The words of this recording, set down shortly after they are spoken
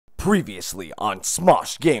Previously on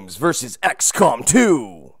Smosh Games vs. XCOM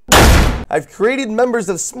 2. I've created members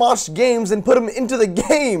of Smosh Games and put them into the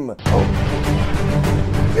game.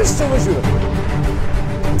 Oh. You're still a shooter.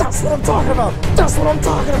 That's what I'm talking about. That's what I'm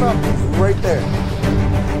talking about. Right there.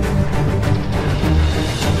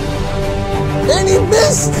 And he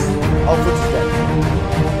missed. I'll put you dead.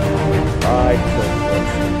 I couldn't.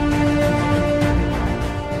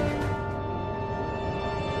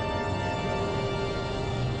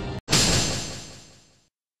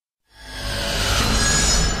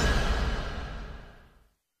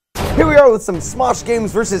 Here we are with some Smosh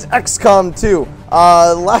Games versus XCOM 2.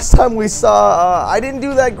 Last time we saw, I didn't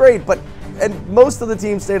do that great, and most of the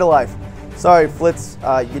team stayed alive. Sorry, Flitz,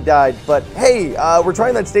 you died. But hey, we're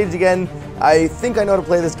trying that stage again. I think I know how to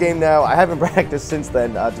play this game now. I haven't practiced since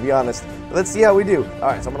then, to be honest. But let's see how we do. All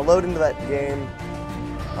right, so I'm gonna load into that game.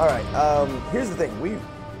 All right, here's the thing.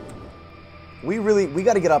 We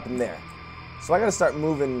got to get up in there. So I got to start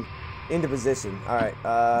moving into position. All right,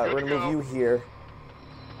 we're gonna move you here.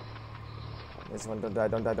 This one, don't die,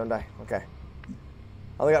 don't die, don't die. Okay.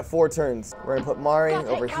 I only got 4 turns. We're gonna put Mari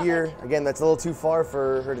over here. Again, that's a little too far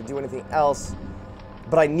for her to do anything else.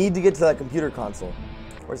 But I need to get to that computer console.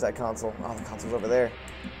 Where's that console? Oh, the console's over there.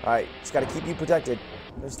 Alright, just gotta keep you protected.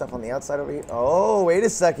 There's stuff on the outside over here. Oh, wait a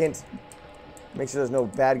second. Make sure there's no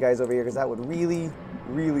bad guys over here, because that would really,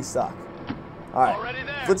 really suck. Alright,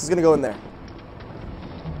 Flitz is gonna go in there.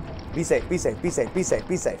 Be safe, be safe, be safe, be safe,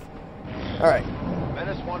 be safe. Alright.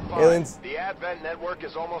 Aliens. The Advent network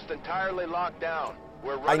is almost entirely locked down.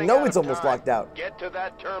 We're I running know out it's of almost time. locked out. Get to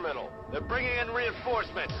that terminal. They're bringing in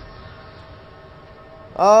reinforcements.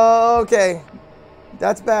 Okay.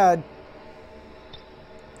 That's bad.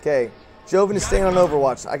 Okay. Joven is staying on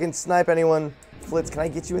Overwatch. I can snipe anyone. Flitz, can I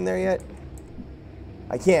get you in there yet?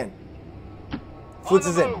 I can. Flitz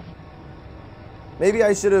is in. Maybe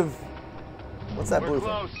I should have... What's that blue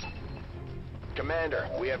thing? Commander,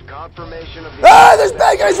 we have confirmation of the... Ah, there's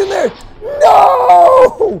bad guys in there!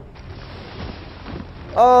 No!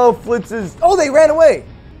 Oh, Flitz is... Oh, they ran away!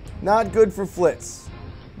 Not good for Flitz.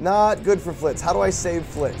 Not good for Flitz. How do I save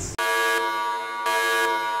Flitz?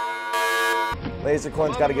 Laser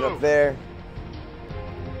Coin's got to get up there.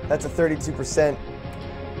 That's a 32%.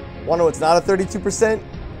 Wanna know what's not a 32%?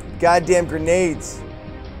 Goddamn grenades.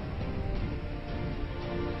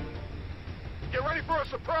 Get ready for a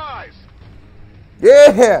surprise!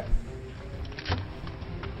 Yeah!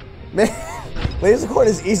 Man, Laser Coin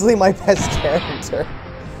is easily my best character.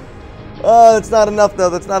 Oh, that's not enough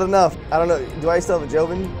though, that's not enough. I don't know, do I still have a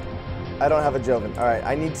Joven? I don't have a Joven. Alright,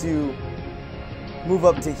 I need to move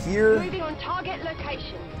up to here. Moving on target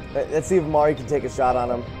location. Let's see if Mari can take a shot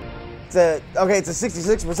on him. Okay, it's a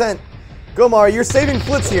 66%. Go Mari, you're saving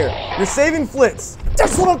Flitz here. You're saving Flitz.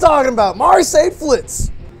 That's what I'm talking about. Mari saved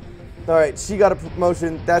Flitz. Alright, she got a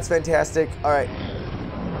promotion. That's fantastic. Alright.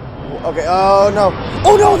 Okay, oh no.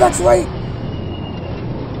 Oh no, that's right!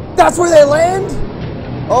 That's where they land?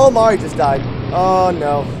 Oh, Mari just died. Oh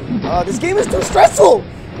no. This game is too stressful!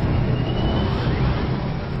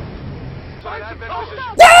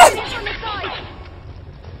 Ah!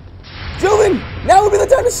 Joven! Now would be the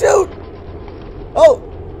time to shoot! Oh!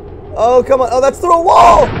 Oh, come on. Oh, that's through a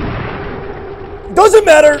wall! Doesn't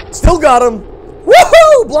matter! Still got him!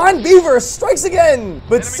 Woohoo! Blind Beaver strikes again!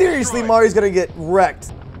 But seriously, Mari's gonna get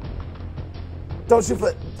wrecked. Don't shoot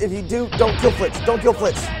Flitz. If you do, don't kill Flitz. Don't kill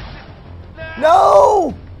Flitz.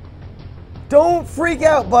 No! Don't freak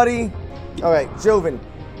out, buddy. Alright, Joven.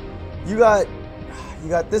 You got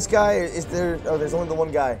this guy. Is there... Oh, there's only the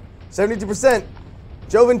one guy. 72%.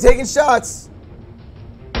 Joven taking shots.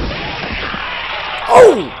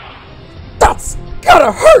 Oh! That's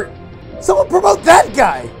gotta hurt! Someone promote that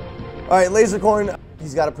guy! Alright, Laser Coin,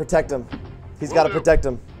 he's got to protect him. He's got to protect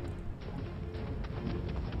him.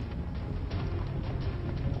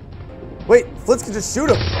 Wait, Flitz can just shoot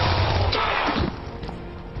him.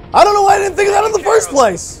 I don't know why I didn't think of that in the first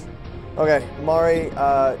place. Okay, Mari,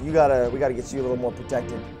 we gotta get you a little more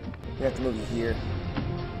protected. We have to move you here.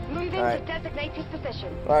 Moving to designated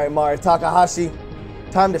position. Alright, Mari, Takahashi.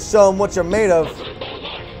 Time to show him what you're made of.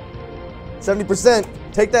 70%.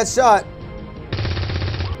 Take that shot.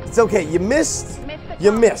 It's okay. You missed.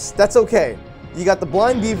 You missed. That's okay. You got the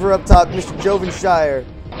Blind Beaver up top, Mr. Jovenshire.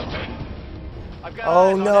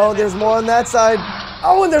 Oh no, there's more on that side.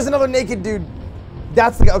 Oh, and there's another naked dude.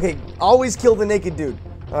 That's the guy. Okay, always kill the naked dude.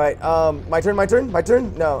 All right. My turn. My turn. My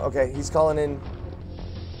turn. No. Okay, he's calling in.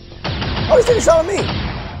 Oh, he's taking a shot on me.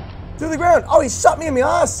 Through the ground. Oh, he shot me in the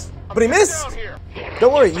ass. But he missed.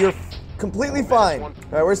 Don't worry. You're completely fine. All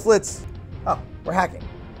right. Where's Flitz? Oh, we're hacking.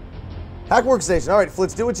 Hack workstation. All right,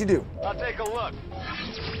 Flitz, do what you do. I'll take a look.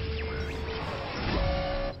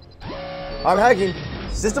 I'm hacking.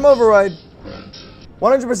 System override.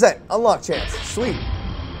 100%. Unlock chance. Sweet.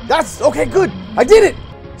 That's okay, good. I did it.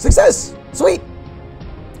 Success. Sweet.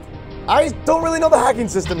 I don't really know the hacking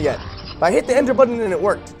system yet. But I hit the enter button and it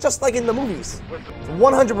worked. Just like in the movies.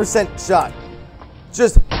 100% shot.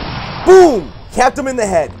 Just boom. Capped him in the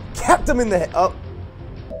head. Capped him in the head. Oh.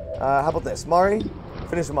 How about this? Mari,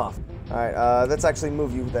 finish him off. Alright, let's actually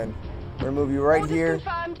move you then. We're gonna move you right here.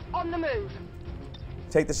 Confirmed. On the move.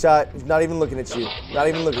 Take the shot. He's not even looking at you. Not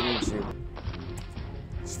even looking at you.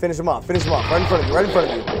 Just finish him off. Finish him off. Right in front of you. Right in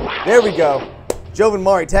front of you. There we go. Joven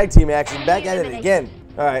Mari tag team action. Back at it again.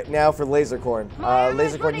 Alright, now for Lasercorn.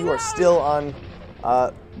 Lasercorn, you are still on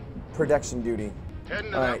production duty.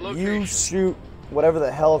 Alright, you shoot whatever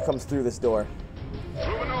the hell comes through this door.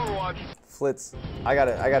 Flitz, I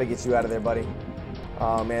gotta get you out of there, buddy.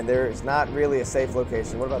 Oh man, there is not really a safe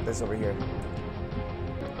location. What about this over here?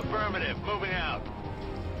 Affirmative, moving out.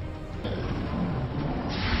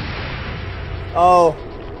 Oh,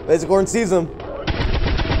 Lasercorn sees him.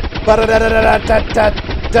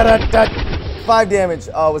 5 damage.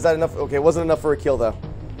 Oh, was that enough? Okay, it wasn't enough for a kill though.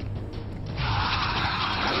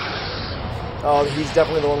 Oh, he's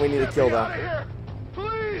definitely the one we need to kill though.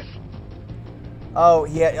 Oh,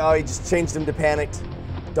 yeah. Oh, he just changed him to panicked.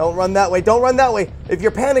 Don't run that way. Don't run that way. If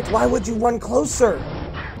you're panicked, why would you run closer?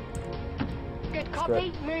 Good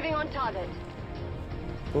copy. Moving on target.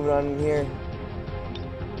 Moving on in here.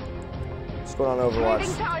 What's going on Overwatch?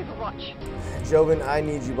 Moving to Overwatch. Joven, I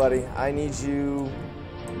need you, buddy. I need you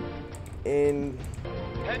in...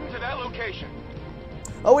 Heading to that location.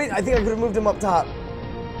 Oh, wait. I think I could have moved him up top.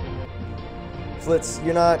 Flitz,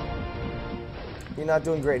 you're not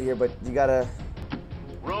doing great here, but you gotta...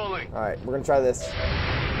 Rolling. Alright, we're gonna try this.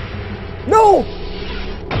 No!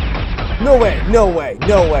 No way, no way,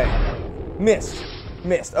 no way. Missed.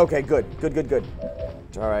 Missed. Okay, good. Good, good, good.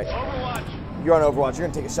 Alright. Overwatch. You're on Overwatch. You're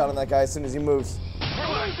gonna take a shot on that guy as soon as he moves.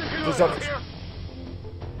 Please don't.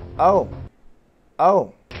 Oh.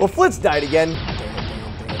 Oh. Well, Flitz died again.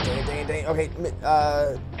 Dang. Okay,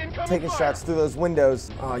 taking shots through those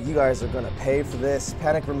windows. Oh, you guys are gonna pay for this.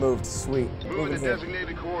 Panic removed. Sweet. Moving to here.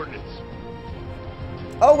 designated coordinates.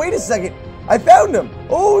 Oh, wait a second. I found him.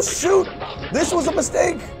 Oh, shoot. This was a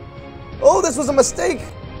mistake. Oh, this was a mistake.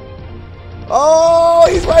 Oh,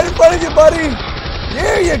 he's right in front of you, buddy.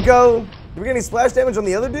 There you go. Did we get any splash damage on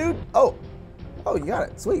the other dude? Oh. Oh, you got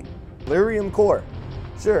it. Sweet. Lyrium core.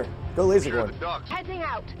 Sure. Go Lasercorn. Heading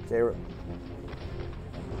out. Okay.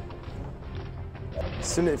 As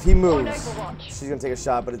soon as he moves, she's going to take a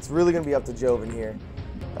shot, but it's really going to be up to Joven here.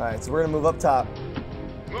 All right, so we're going to move up top.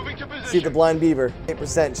 Moving to position. See the blind beaver.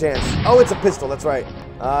 8% chance. Oh, it's a pistol. That's right.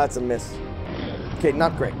 It's a miss. Okay,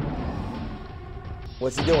 not great.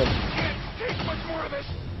 What's he doing?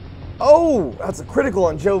 Oh, that's a critical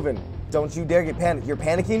on Joven. Don't you dare get panicked. You're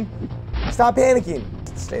panicking? Stop panicking.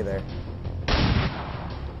 Stay there.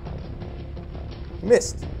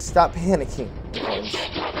 Missed. Stop panicking.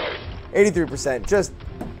 83%. Just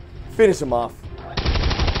finish him off.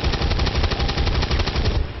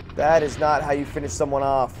 That is not how you finish someone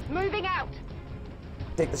off. Moving out.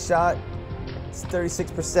 Take the shot. It's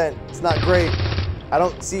 36%. It's not great. I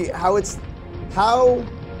don't see how it's... How?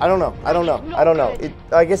 I don't know. I don't know. I don't know.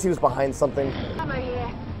 I guess he was behind something. Ammo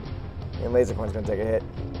here. And Lasercorn's going to take a hit.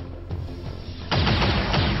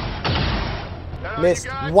 Missed.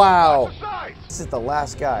 Wow. This is the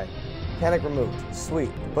last guy. Panic removed.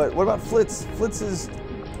 Sweet. But what about Flitz? Flitz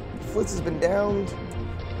has been downed.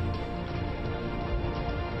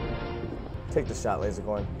 Take the shot,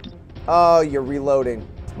 Lasercorn. Oh, you're reloading.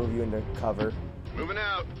 Let's move you into cover. Moving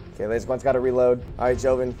out. Okay, Lasercorn's got to reload. All right,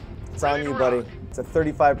 Joven. It's on you, buddy. It's a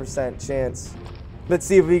 35% chance. Let's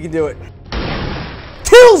see if we can do it.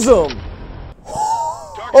 Kills him!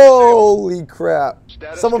 Holy crap.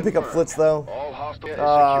 Someone pick up Flitz, though.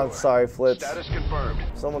 Oh, I'm sorry, Flitz. Status confirmed.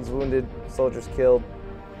 Someone's wounded. Soldier's killed.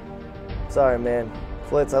 Sorry, man.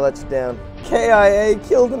 Flitz, I let you down. KIA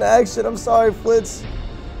killed in action. I'm sorry, Flitz.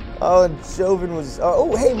 Oh, Joven was...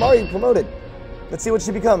 Oh, hey, Mari promoted. Let's see what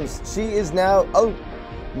she becomes. She is now... Oh,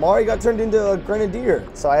 Mari got turned into a Grenadier.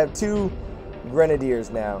 So I have 2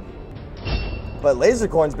 Grenadiers now. But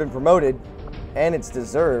Lasercorn's been promoted, and it's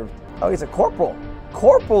deserved. Oh, he's a Corporal.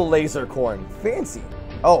 Corporal Lasercorn. Fancy.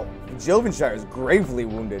 Oh, Jovenshire is gravely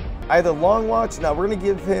wounded. Either Long Watch... No, we're going to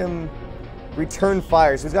give him Return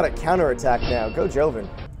Fire. So he's got a counterattack now. Go Joven.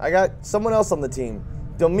 I got someone else on the team.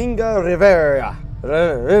 Dominga Rivera.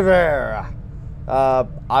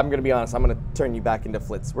 I'm gonna be honest, I'm gonna turn you back into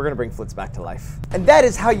Flitz. We're gonna bring Flitz back to life. And that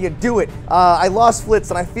is how you do it. I lost Flitz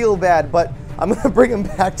and I feel bad, but I'm gonna bring him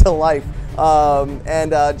back to life.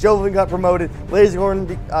 Joven got promoted,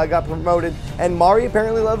 Laserhorn got promoted, and Mari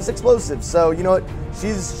apparently loves explosives. So you know what?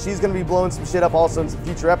 She's gonna be blowing some shit up also in some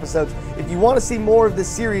future episodes. If you want to see more of this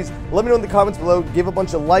series, let me know in the comments below. Give a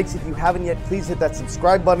bunch of likes. If you haven't yet, please hit that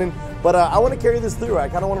subscribe button. But I want to carry this through. I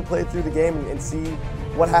kind of want to play through the game and see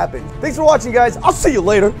what happens. Thanks for watching, guys. I'll see you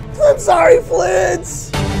later. I'm sorry, Flitz.